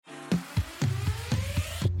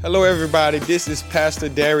Hello, everybody. This is Pastor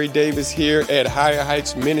Derry Davis here at Higher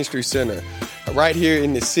Heights Ministry Center, right here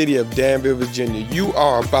in the city of Danville, Virginia. You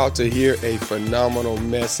are about to hear a phenomenal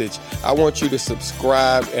message. I want you to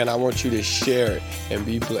subscribe and I want you to share it and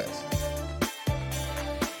be blessed.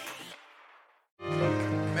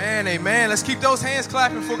 Amen. Let's keep those hands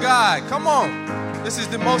clapping for God. Come on. This is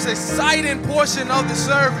the most exciting portion of the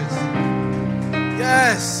service.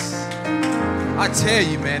 Yes. I tell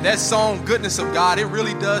you, man, that song, Goodness of God, it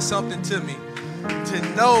really does something to me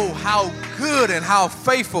to know how good and how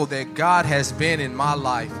faithful that God has been in my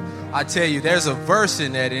life. I tell you, there's a verse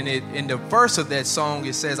in that, in the verse of that song,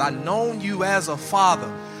 it says, I've known you as a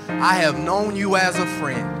father, I have known you as a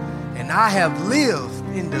friend, and I have lived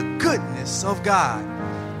in the goodness of God.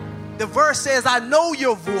 The verse says, I know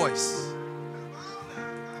your voice.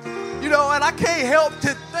 You know, and I can't help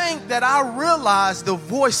to think that I realize the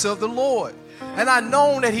voice of the Lord. And I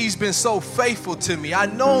know that he's been so faithful to me. I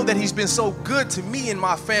know that he's been so good to me and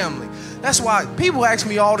my family. That's why people ask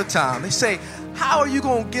me all the time. They say, how are you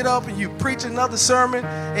going to get up and you preach another sermon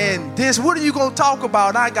and this? What are you going to talk about?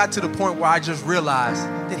 And I got to the point where I just realized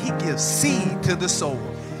that he gives seed to the sower.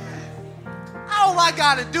 All I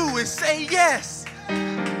got to do is say yes.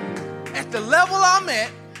 At the level I'm at,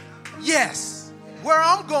 yes. Where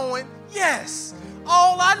I'm going, yes.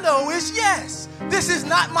 All I know is yes. This is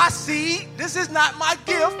not my seed. This is not my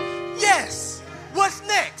gift. Yes. What's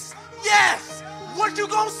next? Yes. What you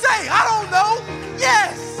gonna say? I don't know.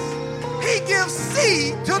 Yes. He gives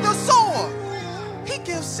seed to the sower. He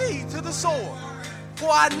gives seed to the sower. For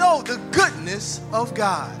I know the goodness of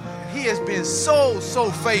God. He has been so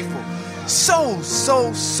faithful.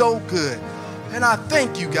 So good. And I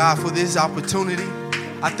thank you, God, for this opportunity.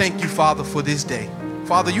 I thank you, Father, for this day.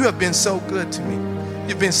 Father, you have been so good to me.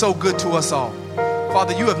 You've been so good to us all.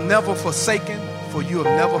 Father, you have never forsaken, for you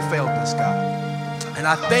have never failed us, God. And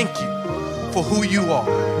I thank you for who you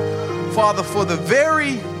are. Father, for the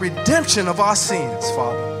very redemption of our sins,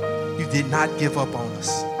 Father, you did not give up on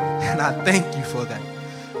us. And I thank you for that.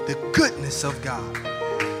 The goodness of God.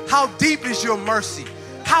 How deep is your mercy?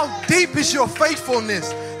 How deep is your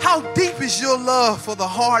faithfulness? How deep is your love for the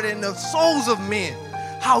heart and the souls of men?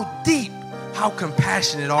 How deep, how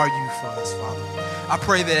compassionate are you for us, Father? I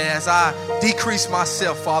pray that as I decrease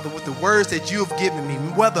myself, Father, with the words that you have given me,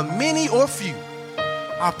 whether many or few,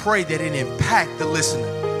 I pray that it impact the listener.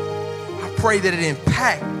 I pray that it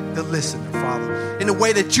impact the listener, Father, in the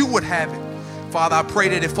way that you would have it. Father, I pray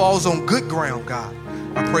that it falls on good ground, God.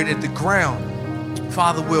 I pray that the ground,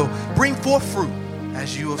 Father, will bring forth fruit,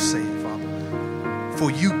 as you have said, Father.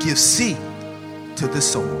 For you give seed to the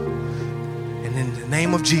sower. And in the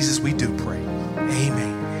name of Jesus, we do pray.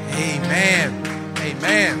 Amen. Amen.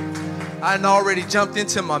 Amen. I hadn't already jumped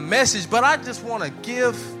into my message, but I just want to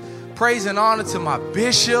give praise and honor to my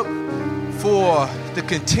bishop for the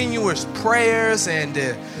continuous prayers and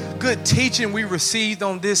the good teaching we received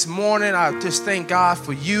on this morning. I just thank God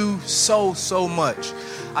for you so much.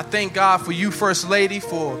 I thank God for you, First Lady,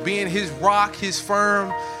 for being his rock, his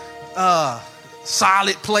firm,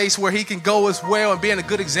 solid place where he can go as well, and being a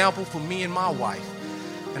good example for me and my wife.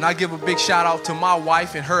 And I give a big shout out to my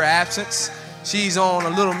wife in her absence. She's on a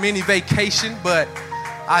little mini vacation, but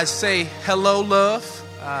I say hello, love.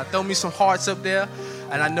 Throw me some hearts up there,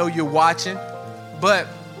 and I know you're watching. But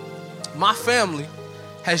my family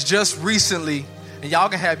has just recently, and y'all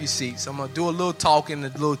can have your seats. I'm going to do a little talking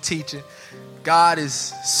and a little teaching. God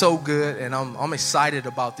is so good, and I'm excited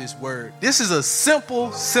about this word. This is a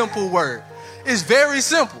simple word. It's very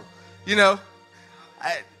simple. You know,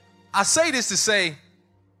 I say this to say,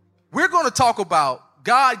 we're going to talk about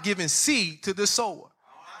God giving seed to the sower.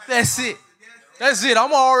 That's it. That's it.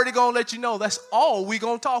 I'm already going to let you know that's all we're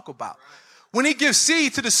going to talk about. When he gives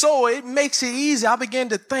seed to the sower, it makes it easy. I begin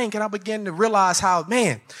to think and I begin to realize how,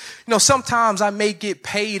 man, you know, sometimes I may get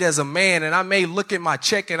paid as a man and I may look at my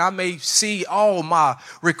check and I may see all my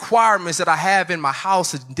requirements that I have in my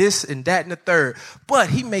house and this and that and the third. But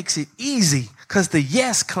he makes it easy because the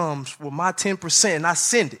yes comes with my 10% and I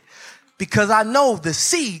send it because I know the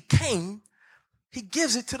seed came. He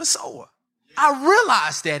gives it to the sower. I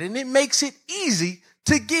realize that, and it makes it easy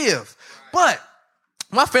to give. But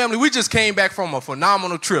my family, we just came back from a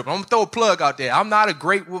phenomenal trip. I'm going to throw a plug out there. I'm not a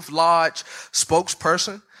Great Wolf Lodge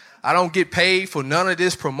spokesperson. I don't get paid for none of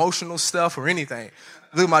this promotional stuff or anything.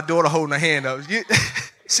 Look at my daughter holding her hand up.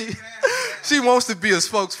 She wants to be a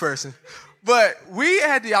spokesperson. But we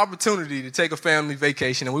had the opportunity to take a family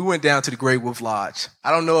vacation, and we went down to the Great Wolf Lodge. I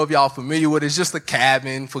don't know if y'all familiar with it. It's just a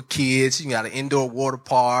cabin for kids. You got an indoor water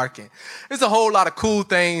park, and there's a whole lot of cool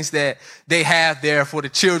things that they have there for the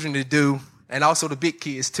children to do, and also the big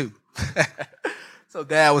kids too. So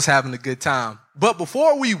Dad was having a good time. But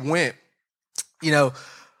before we went,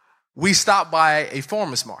 we stopped by a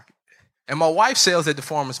farmer's market. And my wife sells at the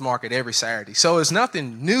farmer's market every Saturday. So it's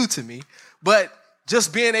nothing new to me. But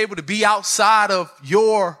just being able to be outside of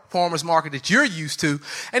your farmer's market that you're used to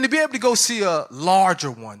and to be able to go see a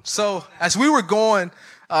larger one. So as we were going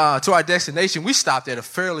to our destination, we stopped at a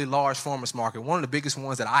fairly large farmer's market, one of the biggest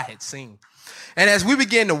ones that I had seen. And as we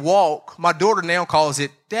began to walk, my daughter now calls it,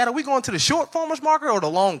 Dad, are we going to the short farmer's market or the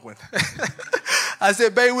long one? I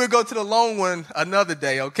said, babe, we'll go to the long one another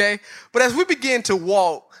day, okay? But as we begin to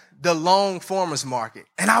walk the long farmer's market,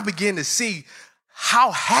 and I began to see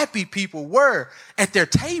how happy people were at their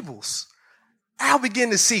tables, I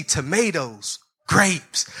began to see tomatoes,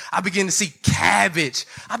 grapes. I began to see cabbage.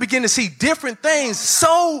 I began to see different things,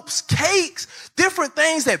 soaps, cakes, different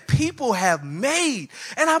things that people have made.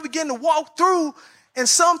 And I began to walk through, and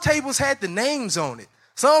some tables had the names on it.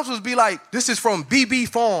 Some would be like, this is from BB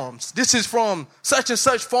Farms. This is from such and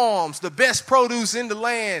such farms, the best produce in the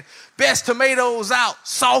land, best tomatoes out,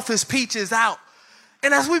 softest peaches out.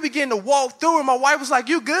 And as we began to walk through, and my wife was like,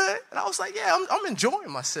 you good? And I was like, yeah, I'm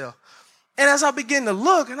enjoying myself. And as I began to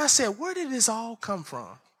look, and I said, where did this all come from?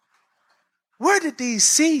 Where did these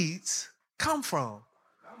seeds come from?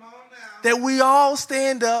 Come on now. That we all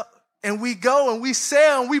stand up and we go and we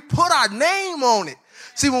sell and we put our name on it.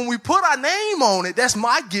 See, when we put our name on it, that's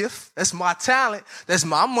my gift, that's my talent, that's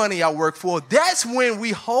my money I work for. That's when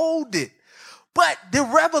we hold it. But the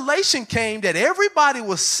revelation came that everybody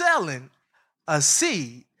was selling a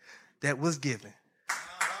seed that was given.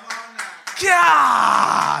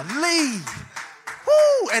 Golly.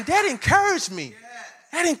 Woo, and that encouraged me.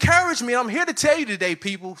 That encouraged me. I'm here to tell you today,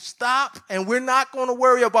 people, stop, and we're not going to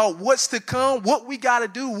worry about what's to come, what we got to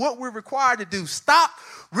do, what we're required to do. Stop,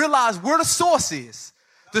 realize where the source is.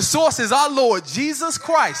 The source is our Lord, Jesus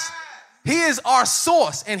Christ. He is our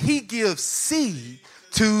source, and he gives seed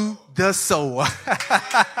to the sower.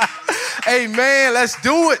 Amen. Let's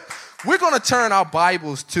do it. We're going to turn our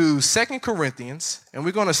Bibles to 2 Corinthians, and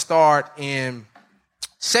we're going to start in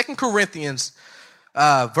 2 Corinthians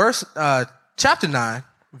chapter 9,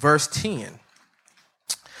 verse 10.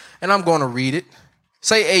 And I'm going to read it.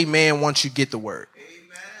 Say amen once you get the word.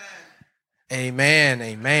 Amen. Amen.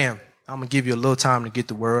 Amen. I'm going to give you a little time to get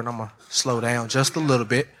the word. I'm going to slow down just a little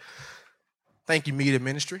bit. Thank you, Media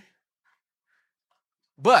Ministry.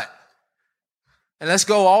 And let's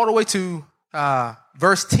go all the way to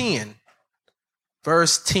verse 10.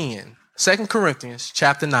 Verse 10. 2 Corinthians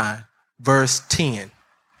chapter 9, verse 10.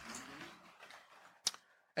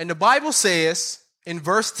 And the Bible says in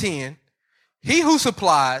verse 10, he who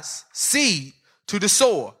supplies seed to the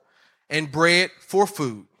sower and bread for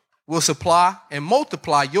food will supply and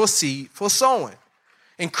multiply your seed for sowing.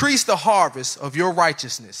 Increase the harvest of your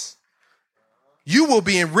righteousness. You will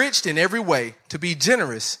be enriched in every way, to be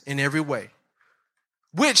generous in every way,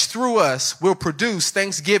 which through us will produce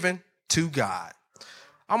thanksgiving to God.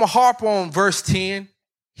 I'm going to harp on verse 10.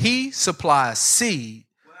 He supplies seed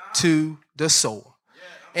to the sower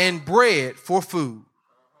and bread for food.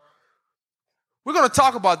 We're going to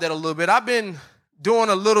talk about that a little bit. I've been doing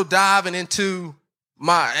a little diving into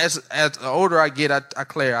as the older I get,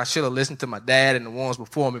 I should have listened to my dad and the ones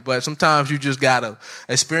before me, but sometimes you just got to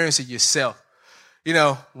experience it yourself. You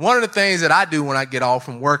know, one of the things that I do when I get off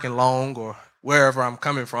from working long or wherever I'm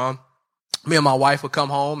coming from, me and my wife would come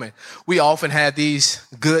home, and we often have these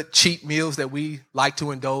good cheap meals that we like to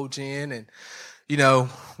indulge in. And, you know,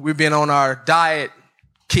 we've been on our diet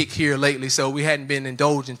kick here lately, so we hadn't been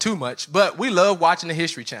indulging too much. But we love watching the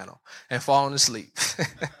History Channel and falling asleep.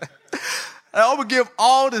 I will give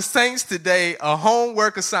all the saints today a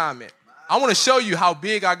homework assignment. I want to show you how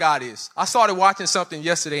big our God is. I started watching something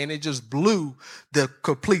yesterday, and it just blew the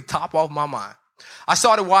complete top off my mind. I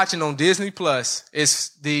started watching on Disney Plus. It's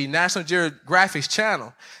the National Geographic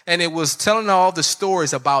channel, and it was telling all the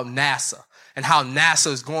stories about NASA and how NASA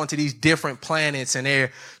is going to these different planets, and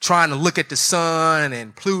they're trying to look at the sun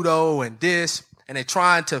and Pluto and this, and they're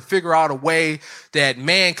trying to figure out a way that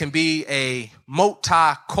man can be a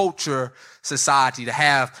multi-culture society, to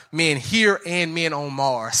have men here and men on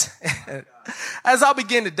Mars. As I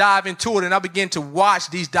begin to dive into it and I begin to watch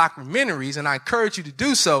these documentaries, and I encourage you to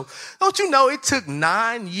do so, don't you know it took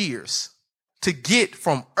 9 years to get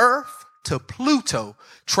from Earth to Pluto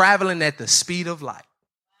traveling at the speed of light?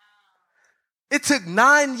 It took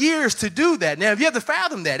 9 years to do that. Now, if you have to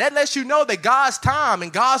fathom that, that lets you know that God's time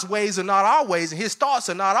and God's ways are not our ways, and his thoughts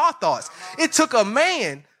are not our thoughts. It took a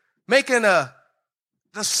man making the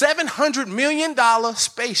 $700 million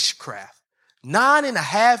spacecraft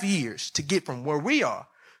 9.5 years to get from where we are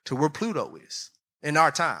to where Pluto is in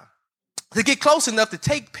our time. to get close enough to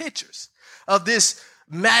take pictures of this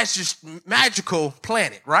magical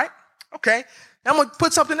planet, right? Okay. I'm going to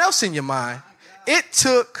put something else in your mind. It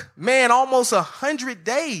took, man, almost 100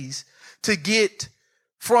 days to get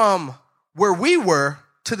from where we were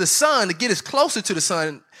to the sun, to get us closer to the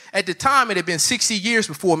sun. At the time, it had been 60 years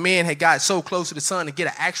before man had got so close to the sun to get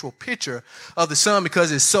an actual picture of the sun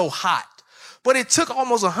because it's so hot. But it took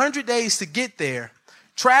almost 100 days to get there,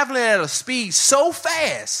 traveling at a speed so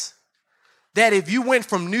fast that if you went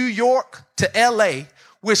from New York to LA,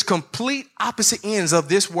 which complete opposite ends of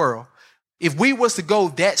this world, if we was to go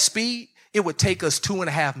that speed, it would take us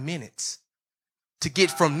 2.5 minutes to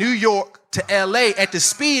get from New York to LA at the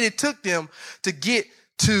speed it took them to get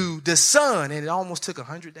to the sun, and it almost took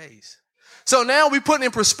 100 days. So now we put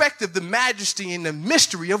in perspective the majesty and the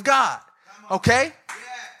mystery of God, okay?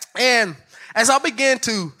 And as I began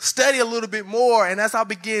to study a little bit more, and as I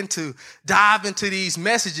began to dive into these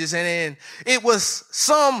messages, and then it was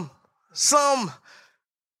some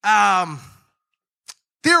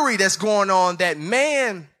theory that's going on that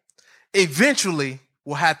man eventually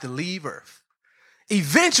will have to leave Earth.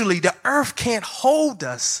 Eventually, the Earth can't hold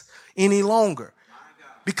us any longer.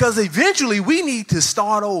 Because eventually we need to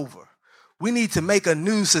start over. We need to make a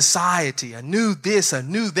new society, a new this, a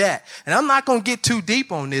new that. And I'm not going to get too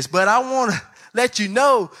deep on this, but I want to let you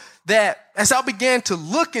know that as I began to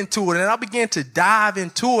look into it and I began to dive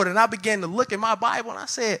into it and I began to look at my Bible and I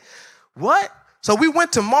said, what? So we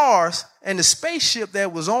went to Mars, and the spaceship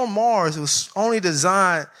that was on Mars was only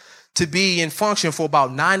designed to be in function for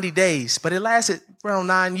about 90 days, but it lasted around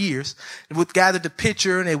 9 years. It would gather the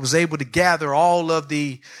picture, and it was able to gather all of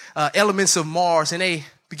the elements of Mars, and they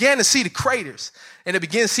began to see the craters, and they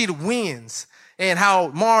began to see the winds, and how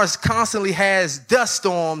Mars constantly has dust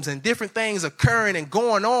storms and different things occurring and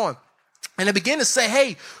going on. And they began to say,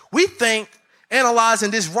 hey, we think,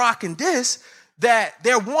 analyzing this rock and this, that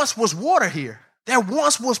there once was water here. There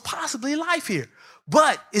once was possibly life here,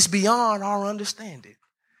 but it's beyond our understanding.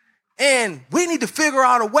 And we need to figure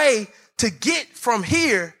out a way to get from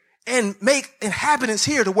here and make inhabitants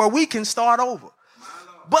here to where we can start over.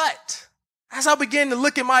 But as I begin to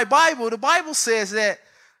look at my Bible, the Bible says that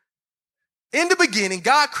in the beginning,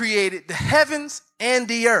 God created the heavens and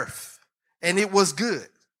the earth, and it was good.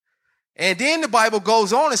 And then the Bible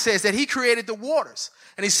goes on and says that he created the waters,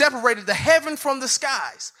 and he separated the heaven from the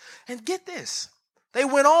skies. And get this, they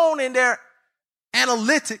went on in their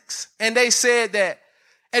analytics, and they said that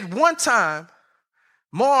at one time,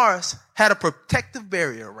 Mars had a protective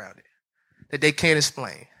barrier around it that they can't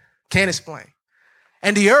explain.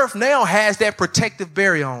 And the earth now has that protective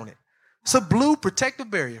barrier on it. It's a blue protective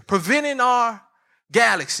barrier, preventing our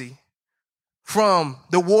galaxy from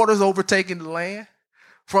the waters overtaking the land,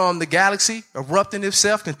 from the galaxy erupting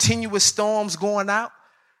itself, continuous storms going out.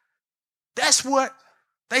 That's what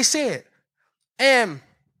they said. And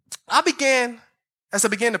as I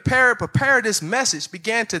began to prepare this message,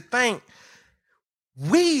 began to think,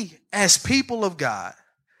 we as people of God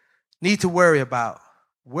need to worry about,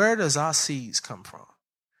 where does our seeds come from?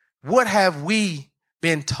 What have we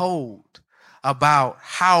been told about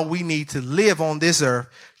how we need to live on this earth,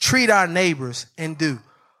 treat our neighbors, and do?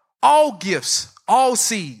 All gifts, all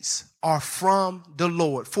seeds are from the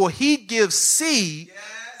Lord, for he gives seed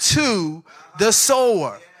to the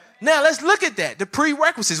sower. Now, let's look at that, the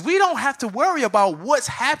prerequisites. We don't have to worry about what's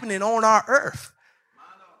happening on our earth.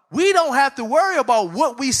 We don't have to worry about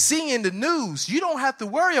what we see in the news. You don't have to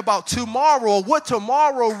worry about tomorrow or what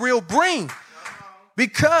tomorrow will bring.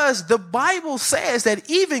 Because the Bible says that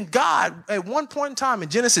even God, at one point in time in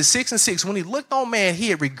Genesis 6:6, when he looked on man, he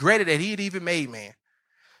had regretted that he had even made man.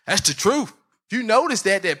 That's the truth. You notice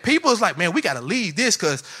that people is like, man, we got to leave this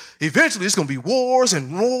because eventually it's going to be wars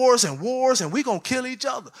and wars and wars and we're going to kill each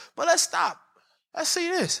other. But let's stop. Let's see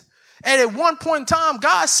this. And at one point in time,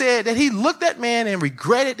 God said that he looked at man and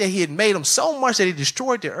regretted that he had made him so much that he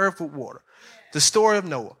destroyed the earth with water. The story of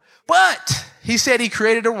Noah. But he said he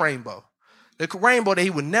created a rainbow. The rainbow that he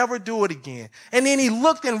would never do it again. And then he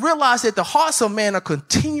looked and realized that the hearts of man are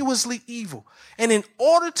continuously evil. And in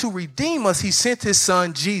order to redeem us, he sent his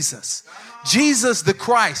son, Jesus. Jesus the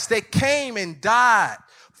Christ, that came and died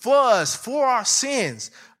for us, for our sins.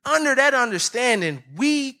 Under that understanding,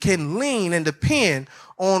 we can lean and depend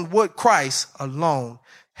on what Christ alone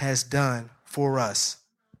has done for us.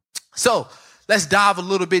 So let's dive a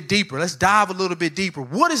little bit deeper.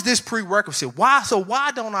 What is this prerequisite?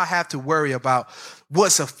 Why don't I have to worry about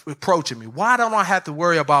what's approaching me? Why don't I have to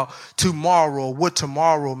worry about tomorrow or what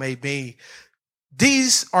tomorrow may be?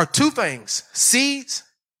 These are two things, seeds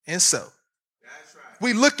and sow. That's right.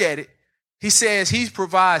 We look at it. He says he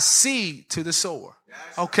provides seed to the sower.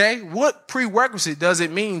 Okay, what prerequisite does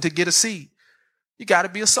it mean to get a seed? You got to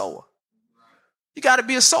be a sower. You got to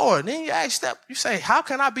be a sower. Then you ask that, you say, how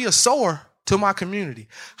can I be a sower to my community?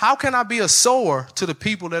 How can I be a sower to the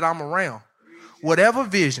people that I'm around? Whatever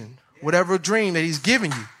vision, whatever dream that he's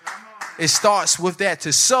given you, it starts with that,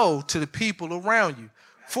 to sow to the people around you.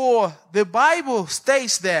 For the Bible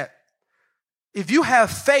states that if you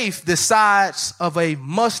have faith the size of a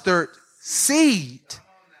mustard seed,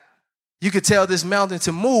 you could tell this mountain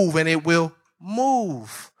to move and it will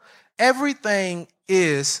move. Everything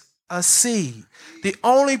is a seed. The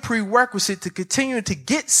only prerequisite to continue to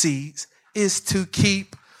get seeds is to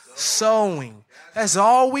keep sowing. That's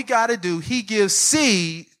all we got to do. He gives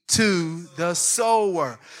seed to the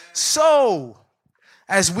sower. So,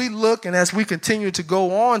 as we look and as we continue to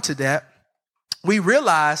go on to that, we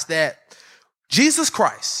realize that Jesus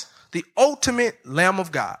Christ, the ultimate Lamb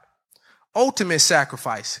of God, ultimate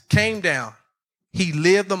sacrifice, came down. He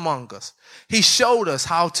lived among us. He showed us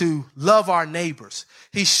how to love our neighbors.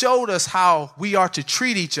 He showed us how we are to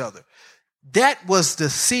treat each other. That was the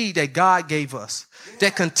seed that God gave us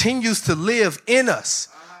that continues to live in us.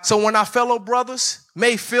 So when our fellow brothers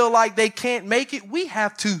may feel like they can't make it, we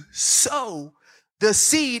have to sow the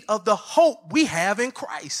seed of the hope we have in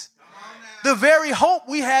Christ. The very hope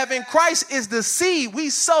we have in Christ is the seed we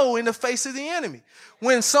sow in the face of the enemy.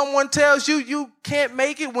 When someone tells you you can't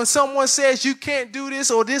make it, when someone says you can't do this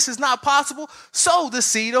or this is not possible, sow the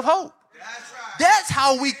seed of hope. That's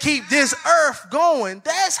how we keep this earth going.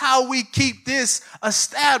 That's how we keep this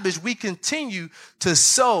established. We continue to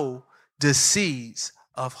sow the seeds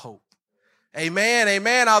of hope. Amen.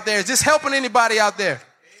 Amen out there. Is this helping anybody out there?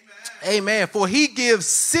 Amen. Amen. For he gives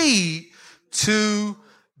seed to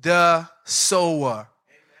the sower.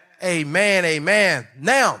 Amen. Amen.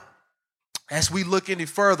 Now, as we look any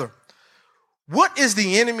further, what is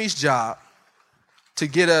the enemy's job to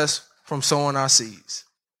get us from sowing our seeds?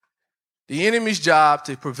 The enemy's job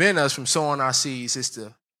to prevent us from sowing our seeds is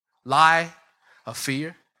to lie of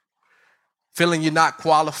fear, feeling you're not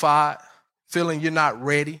qualified, feeling you're not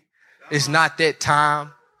ready. It's not that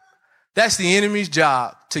time. That's the enemy's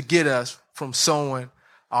job to get us from sowing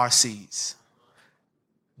our seeds.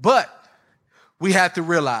 But we have to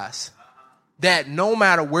realize that no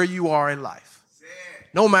matter where you are in life,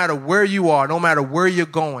 no matter where you are, no matter where you're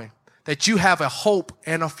going, that you have a hope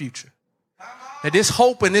and a future. That this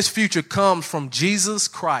hope and this future comes from Jesus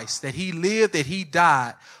Christ, that he lived, that he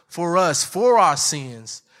died for us, for our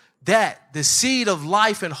sins, that the seed of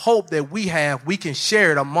life and hope that we have, we can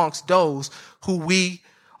share it amongst those who we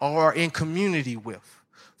are in community with.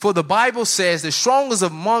 For the Bible says the strongest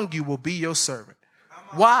among you will be your servant.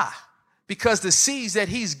 Why? Because the seeds that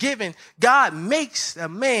he's given, God makes a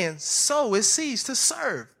man sow his seeds to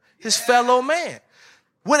serve his fellow man.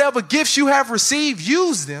 Whatever gifts you have received,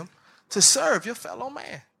 use them to serve your fellow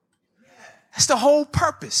man. That's the whole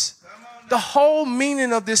purpose. The whole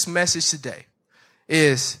meaning of this message today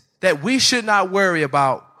is that we should not worry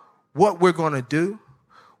about what we're going to do,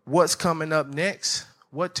 what's coming up next,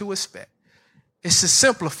 what to expect. It's to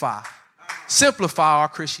simplify our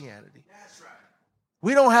Christianity.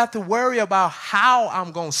 We don't have to worry about how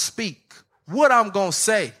I'm going to speak, what I'm going to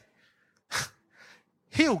say.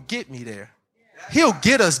 He'll get me there. He'll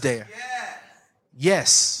get us there.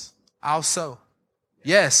 Yes, I'll sow.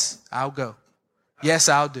 Yes, I'll go. Yes,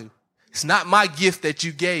 I'll do. It's not my gift that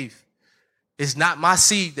you gave. It's not my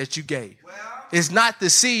seed that you gave. It's not the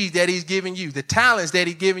seed that he's giving you. The talents that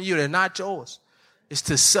he's giving you, they're not yours. It's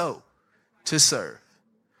to sow, to serve.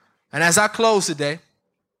 And as I close today,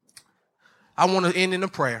 I want to end in a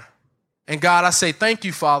prayer. And God, I say thank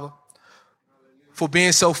you, Father, for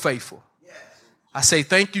being so faithful. I say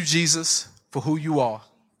thank you, Jesus, for who you are.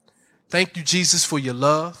 Thank you, Jesus, for your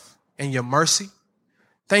love and your mercy.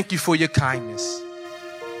 Thank you for your kindness.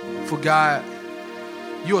 For God,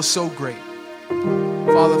 you are so great.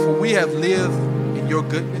 Father, for we have lived in your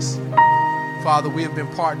goodness. Father, we have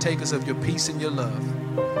been partakers of your peace and your love.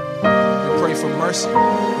 We pray for mercy.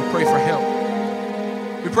 We pray for help.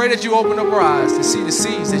 We pray that you open up our eyes to see the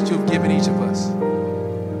seeds that you've given each of us.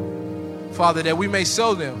 Father, that we may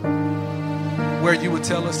sow them where you would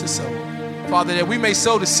tell us to sow. Father, that we may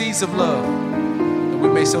sow the seeds of love, and we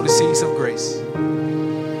may sow the seeds of grace.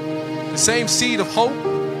 The same seed of hope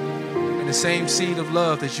and the same seed of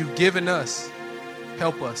love that you've given us,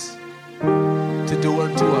 help us to do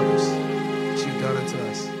unto others as you've done unto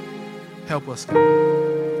us. Help us,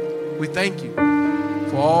 God. We thank you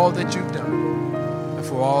for all that you've done and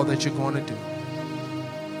for all that you're going to do.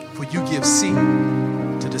 For you give seed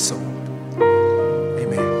to the sower.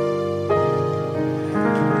 Amen.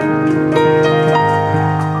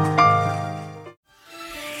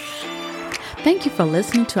 Thank you for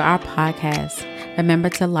listening to our podcast. Remember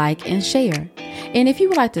to like and share. And if you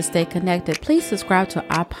would like to stay connected, please subscribe to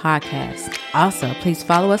our podcast. Also, please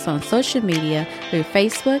follow us on social media through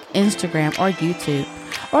Facebook, Instagram, or YouTube,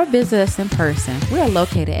 or visit us in person. We are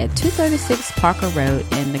located at 236 Parker Road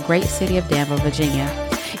in the great city of Danville, Virginia.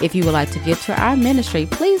 If you would like to give to our ministry,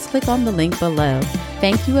 please click on the link below.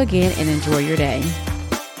 Thank you again and enjoy your day.